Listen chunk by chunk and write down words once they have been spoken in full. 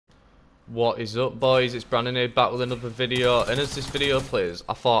What is up, boys? It's Brandon here, back with another video. And as this video plays,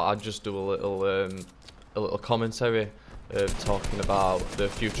 I thought I'd just do a little commentary, talking about the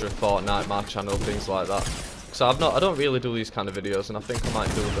future of Fortnite, my channel, things like that. So I don't really do these kind of videos, and I think I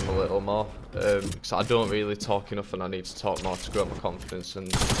might do them a little more. Because I don't really talk enough, and I need to talk more to grow my confidence and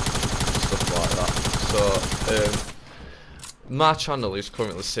stuff like that. So my channel is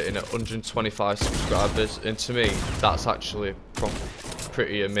currently sitting at 125 subscribers, and to me, that's actually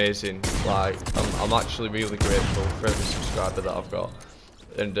pretty amazing. Like, I'm actually really grateful for every subscriber that I've got,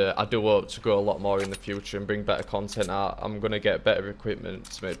 and I do hope to grow a lot more in the future and bring better content out. I'm gonna get better equipment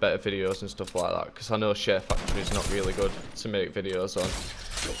to make better videos and stuff like that, because I know SHAREfactory is not really good to make videos on.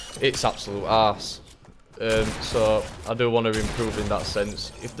 It's absolute arse. So I do want to improve in that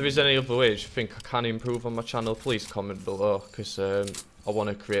sense. If there is any other ways you think I can improve on my channel, please comment below, because I want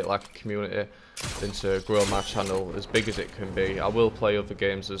to create like a community and to grow my channel as big as it can be. I will play other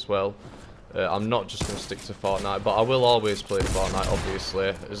games as well. I'm not just going to stick to Fortnite, but I will always play Fortnite,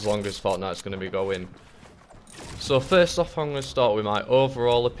 obviously, as long as Fortnite's going to be going. So first off, I'm going to start with my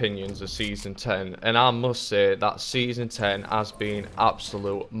overall opinions of Season 10, and I must say that Season 10 has been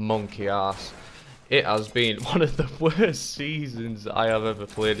absolute monkey arse. It has been one of the worst seasons I have ever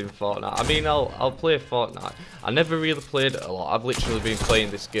played in Fortnite. I mean, I'll play Fortnite. I never really played it a lot. I've literally been playing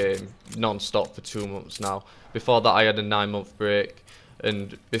this game non-stop for 2 months now. Before that, I had a 9-month break,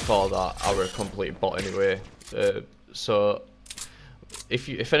 and before that, I were a complete bot anyway. So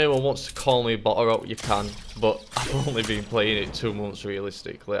if anyone wants to call me bot out, you can, but I've only been playing it 2 months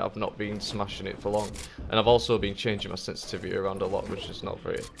realistically. I've not been smashing it for long, and I've also been changing my sensitivity around a lot, which is not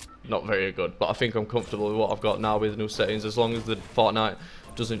very good. But I think I'm comfortable with what I've got now with new settings. As long as the Fortnite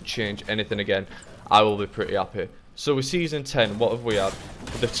doesn't change anything again, I will be pretty happy. So with Season 10, what have we had?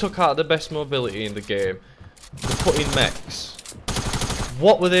 They took out the best mobility in the game. They put in mechs.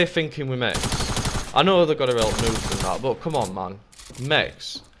 What were they thinking with mechs? I know they've got to help noobs and that, but come on, man.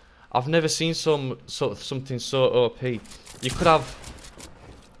 Mechs. I've never seen something so OP. You could have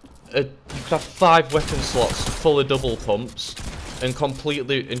 5 weapon slots full of double pumps and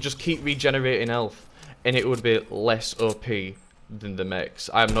just keep regenerating health, and it would be less OP than the mechs.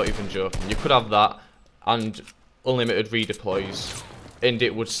 I am not even joking. You could have that and unlimited redeploys, and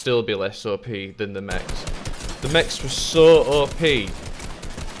it would still be less OP than the mechs. The mechs were so OP,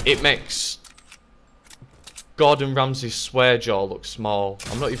 it makes Gordon Ramsay's swear jaw look small.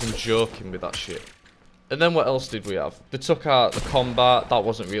 I'm not even joking with that shit. And then what else did we have? They took out the combat. That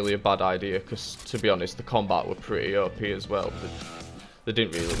wasn't really a bad idea, because to be honest, the combat were pretty OP as well. They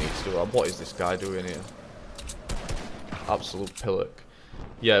didn't really need to do that. What is this guy doing here? Absolute pillock.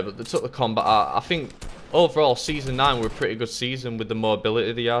 Yeah, but they took the combat out. I think overall Season 9 were a pretty good season with the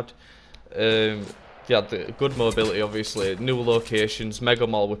mobility they had. They had the good mobility, obviously. New locations. Mega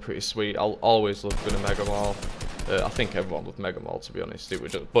Mall were pretty sweet. I'll always love going to Mega Mall. I think everyone loved Mega Mall, to be honest. It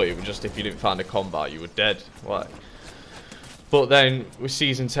was just if you didn't find a combat, you were dead. Like. But then with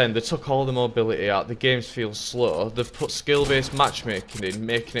Season 10, they took all the mobility out. The games feel slow. They've put skill-based matchmaking in,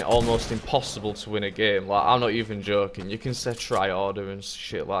 making it almost impossible to win a game. Like, I'm not even joking. You can set try order and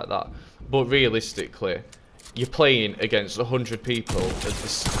shit like that. But realistically, you're playing against 100 people at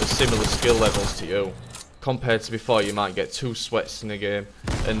similar skill levels to you. Compared to before, you might get 2 sweats in a game,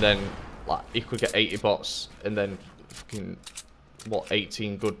 and then like you could get 80 bots, and then fucking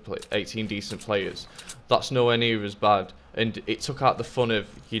 18 decent players. That's nowhere near as bad, and it took out the fun of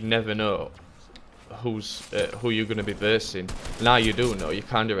you never know who you're going to be versing. Now you do know. You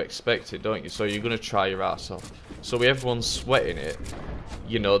kind of expect it, don't you? So you're going to try your ass off. So with everyone sweating it,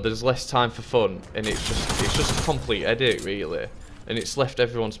 you know, there's less time for fun, and it's just a complete headache, really. And it's left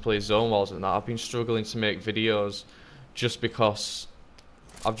everyone to play zone wars and that. I've been struggling to make videos just because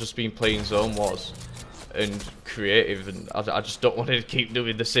I've just been playing zone wars and creative, and I just don't want to keep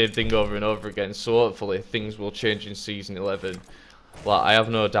doing the same thing over and over again. So hopefully things will change in Season 11. Like, I have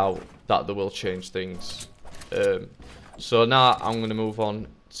no doubt that they will change things. So now I'm going to move on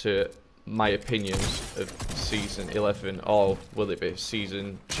to my opinions of Season 11, or will it be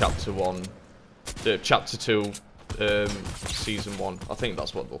Chapter 1, Chapter 2, Season 1. I think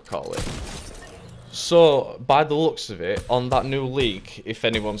that's what they'll call it. So, by the looks of it, on that new leak, if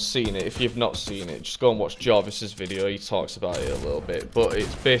anyone's seen it, if you've not seen it, just go and watch Jarvis's video. He talks about it a little bit, but it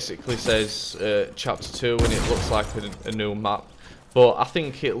basically says Chapter 2, and it looks like a new map. But I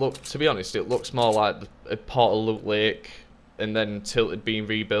think to be honest, it looks more like a Portal Loot Lake, and then Tilted being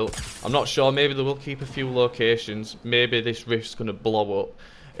rebuilt. I'm not sure. Maybe they will keep a few locations. Maybe this rift's going to blow up,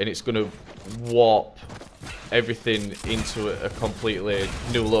 and it's going to warp everything into a completely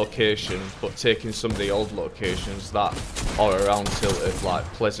new location, but taking some of the old locations that are around Tilted, like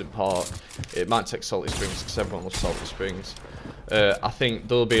Pleasant Park. It might take Salty Springs because everyone loves Salty Springs. I think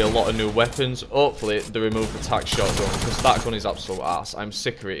there'll be a lot of new weapons. Hopefully they remove the tac shotgun, because that gun is absolute ass. I'm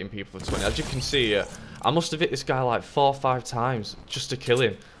sick of hitting people for 20. As you can see here, I must have hit this guy like 4 or 5 times just to kill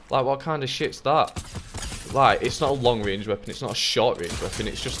him. Like, what kind of shit's that? Like, it's not a long range weapon, it's not a short range weapon,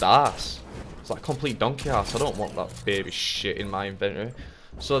 it's just ass. It's like complete donkey ass. I don't want that baby shit in my inventory.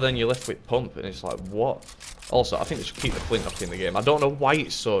 So then you're left with pump, and it's like, what? Also, I think they should keep the flintlock in the game. I don't know why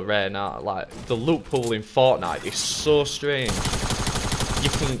it's so rare now. Like, the loot pool in Fortnite is so strange.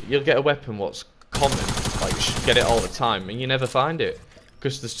 You'll get a weapon what's common, like you should get it all the time, and you never find it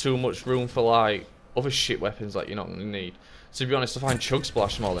because there's too much room for like other shit weapons that you're not gonna need. To be honest, I find Chug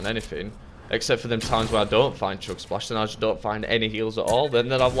Splash more than anything, except for them times where I don't find Chug Splash, then I just don't find any heals at all.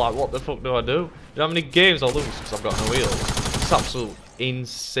 Then I'm like, what the fuck do I do? You know how many games I'll lose because I've got no heals? It's absolute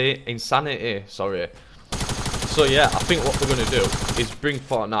insanity. Sorry. So yeah, I think what they're going to do is bring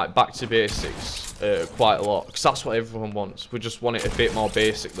Fortnite back to basics quite a lot, because that's what everyone wants. We just want it a bit more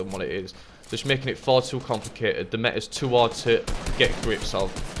basic than what it is. They're just making it far too complicated. The meta's too hard to get grips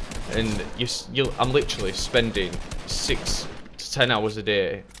of, and I'm literally spending 6 to 10 hours a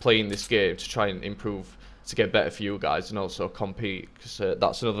day playing this game to try and improve, to get better for you guys, and also compete, because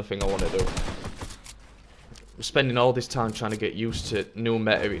that's another thing I want to do. I'm spending all this time trying to get used to new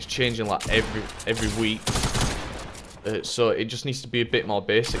meta. It's changing like every week. So it just needs to be a bit more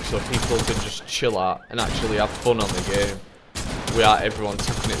basic, so people can just chill out and actually have fun on the game without everyone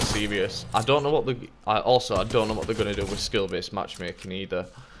taking it serious. I don't know what I don't know what they're gonna do with skill-based matchmaking either,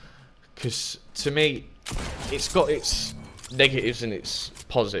 because to me, it's got its negatives and its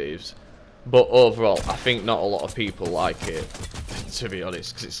positives, but overall, I think not a lot of people like it, to be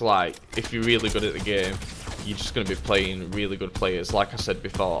honest. Because it's like, if you're really good at the game, you're just going to be playing really good players, like I said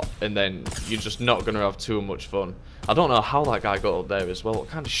before, and then you're just not going to have too much fun. I don't know how that guy got up there as well. What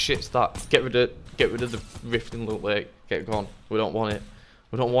kind of shit's that? Get rid of the rift in Loot Lake. Get it gone. We don't want it.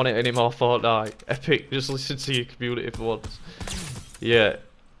 We don't want it anymore, Fortnite. Epic, just listen to your community for once. Yeah,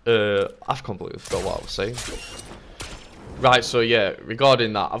 I've completely forgot what I was saying. Right, so yeah,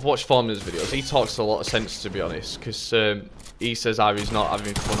 regarding that, I've watched Formula's videos. He talks a lot of sense, to be honest, because he says how he's not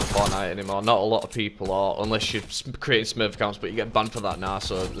having fun on Fortnite anymore. Not a lot of people are, unless you're creating Smurf accounts, but you get banned for that now,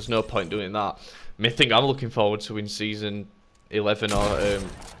 so there's no point doing that. I think I'm looking forward to in Season 11 or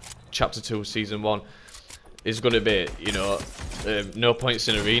Chapter 2, Season 1 is going to be, you know, no points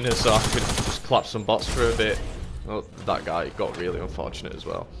in arena, so I could just clap some bots for a bit. Well, that guy got really unfortunate as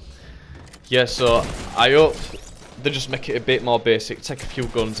well. Yeah, so I hope they just make it a bit more basic, take a few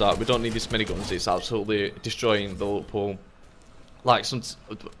guns out. We don't need this many guns, it's absolutely destroying the loot pool. Like,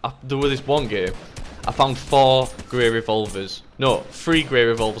 there was this one game, I found 4 grey revolvers. No, 3 grey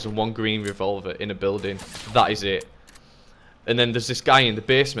revolvers and 1 green revolver in a building. That is it. And then there's this guy in the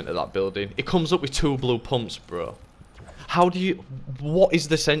basement of that building. It comes up with 2 blue pumps, bro. How do you... What is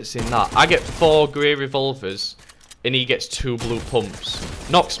the sense in that? I get 4 grey revolvers and he gets 2 blue pumps.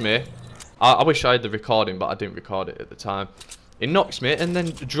 Knocks me. I wish I had the recording, but I didn't record it at the time. He knocks me and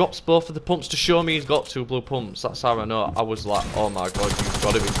then drops both of the pumps to show me he's got 2 blue pumps. That's how I know. I was like, oh my god, you've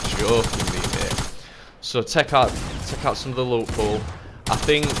got to be joking me, mate. So check out some of the loot pool. I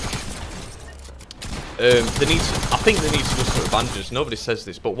think they need to just put bandages. Nobody says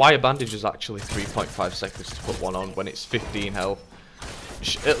this, but why are bandages actually 3.5 seconds to put one on when it's 15 health?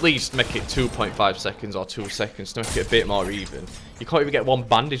 At least make it 2.5 seconds or 2 seconds to make it a bit more even. You can't even get 1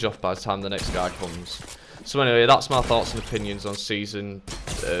 bandage off by the time the next guy comes. So anyway, that's my thoughts and opinions on Season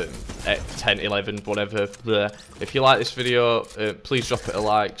 10, 11, whatever. If you like this video, please drop it a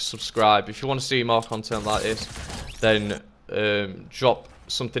like, subscribe. If you want to see more content like this, then drop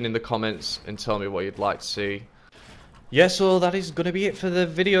something in the comments and tell me what you'd like to see. Yeah, so that is going to be it for the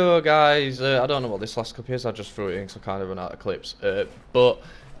video, guys. I don't know what this last clip is, I just threw it in because I kind of run out of clips. But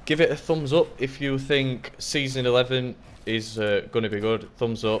give it a thumbs up if you think Season 11 is going to be good.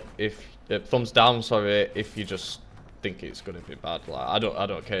 Thumbs up if... thumbs down, sorry, if you just think it's going to be bad. Like, I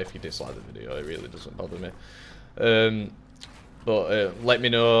don't care if you dislike the video, it really doesn't bother me. But let me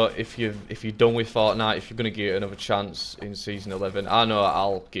know if you're done with Fortnite, if you're going to give it another chance in Season 11. I know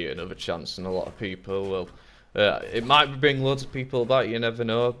I'll give it another chance, and a lot of people will. It might bring loads of people back, you never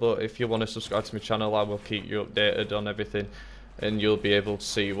know, but if you want to subscribe to my channel, I will keep you updated on everything, and you'll be able to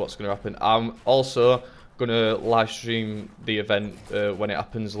see what's going to happen. I'm also going to live stream the event when it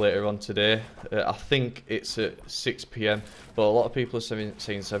happens later on today. I think it's at 6 PM, but a lot of people are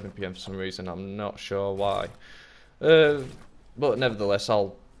saying 7 PM for some reason. I'm not sure why. But nevertheless,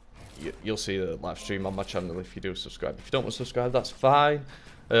 you'll see the live stream on my channel if you do subscribe. If you don't want to subscribe, that's fine.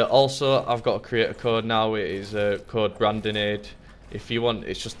 Also, I've got a creator code now. It is code BrandonAid. If you want,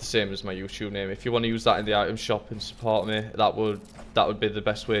 it's just the same as my YouTube name. If you want to use that in the item shop and support me, that would be the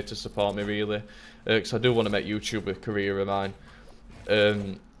best way to support me, really, because I do want to make YouTube a career of mine.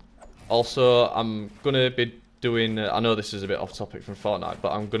 Also, I'm gonna be doing. I know this is a bit off topic from Fortnite,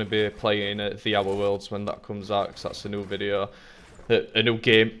 but I'm gonna be playing The Hour Worlds when that comes out, because that's a new video, a new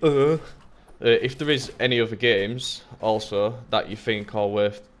game. If there is any other games also that you think are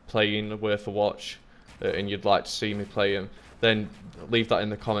worth playing, worth a watch, and you'd like to see me play them, then leave that in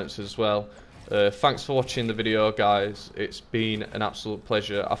the comments as well. Thanks for watching the video, guys. It's been an absolute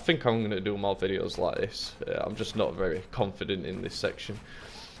pleasure. I think I'm going to do more videos like this. I'm just not very confident in this section.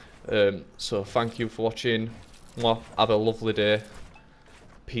 So thank you for watching. Have a lovely day.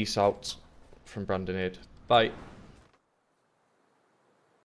 Peace out from BrandonAid. Bye.